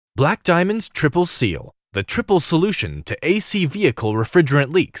Black Diamond's Triple Seal, the triple solution to AC vehicle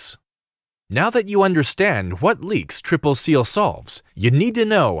refrigerant leaks. Now that you understand what leaks Triple Seal solves, you need to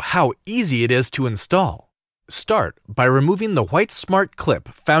know how easy it is to install. Start by removing the white smart clip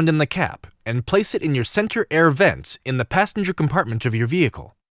found in the cap and place it in your center air vents in the passenger compartment of your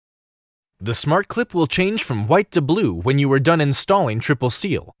vehicle. The smart clip will change from white to blue when you are done installing Triple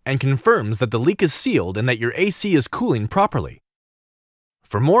Seal and confirms that the leak is sealed and that your AC is cooling properly.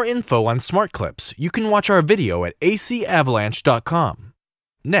 For more info on smart clips, you can watch our video at acavalanche.com.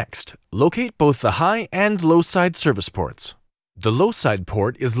 Next, locate both the high and low side service ports. The low side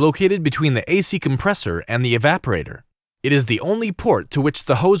port is located between the AC compressor and the evaporator. It is the only port to which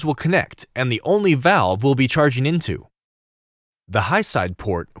the hose will connect and the only valve we'll be charging into. The high side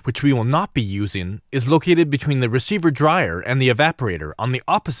port, which we will not be using, is located between the receiver dryer and the evaporator on the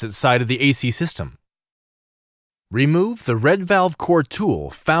opposite side of the AC system. Remove the red valve core tool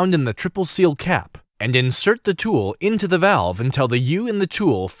found in the Triple Seal cap and insert the tool into the valve until the U in the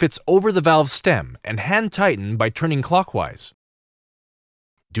tool fits over the valve stem and hand tighten by turning clockwise.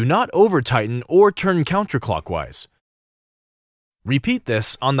 Do not over-tighten or turn counterclockwise. Repeat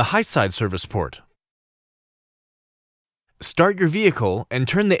this on the high side service port. Start your vehicle and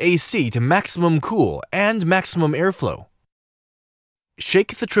turn the AC to maximum cool and maximum airflow.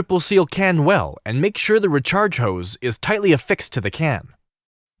 Shake the Triple Seal can well and make sure the recharge hose is tightly affixed to the can.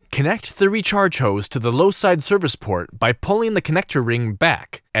 Connect the recharge hose to the low side service port by pulling the connector ring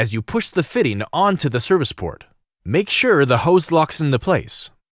back as you push the fitting onto the service port. Make sure the hose locks into place.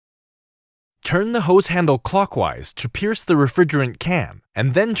 Turn the hose handle clockwise to pierce the refrigerant can,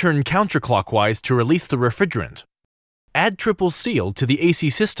 and then turn counterclockwise to release the refrigerant. Add Triple Seal to the AC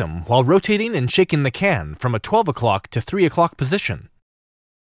system while rotating and shaking the can from a 12 o'clock to 3 o'clock position.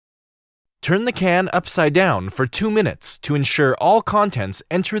 Turn the can upside down for 2 minutes to ensure all contents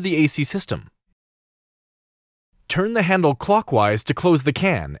enter the AC system. Turn the handle clockwise to close the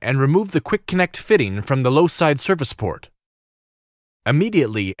can and remove the quick connect fitting from the low side service port.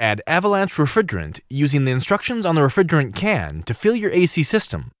 Immediately add Avalanche refrigerant using the instructions on the refrigerant can to fill your AC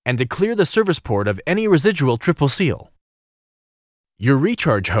system and to clear the service port of any residual Triple Seal. Your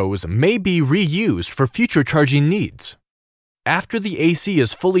recharge hose may be reused for future charging needs. After the AC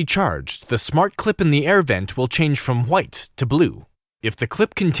is fully charged, the smart clip in the air vent will change from white to blue. If the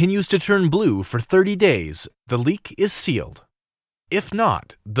clip continues to turn blue for 30 days, the leak is sealed. If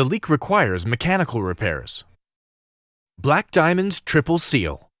not, the leak requires mechanical repairs. Black Diamond's Triple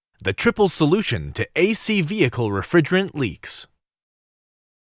Seal, the triple solution to AC vehicle refrigerant leaks.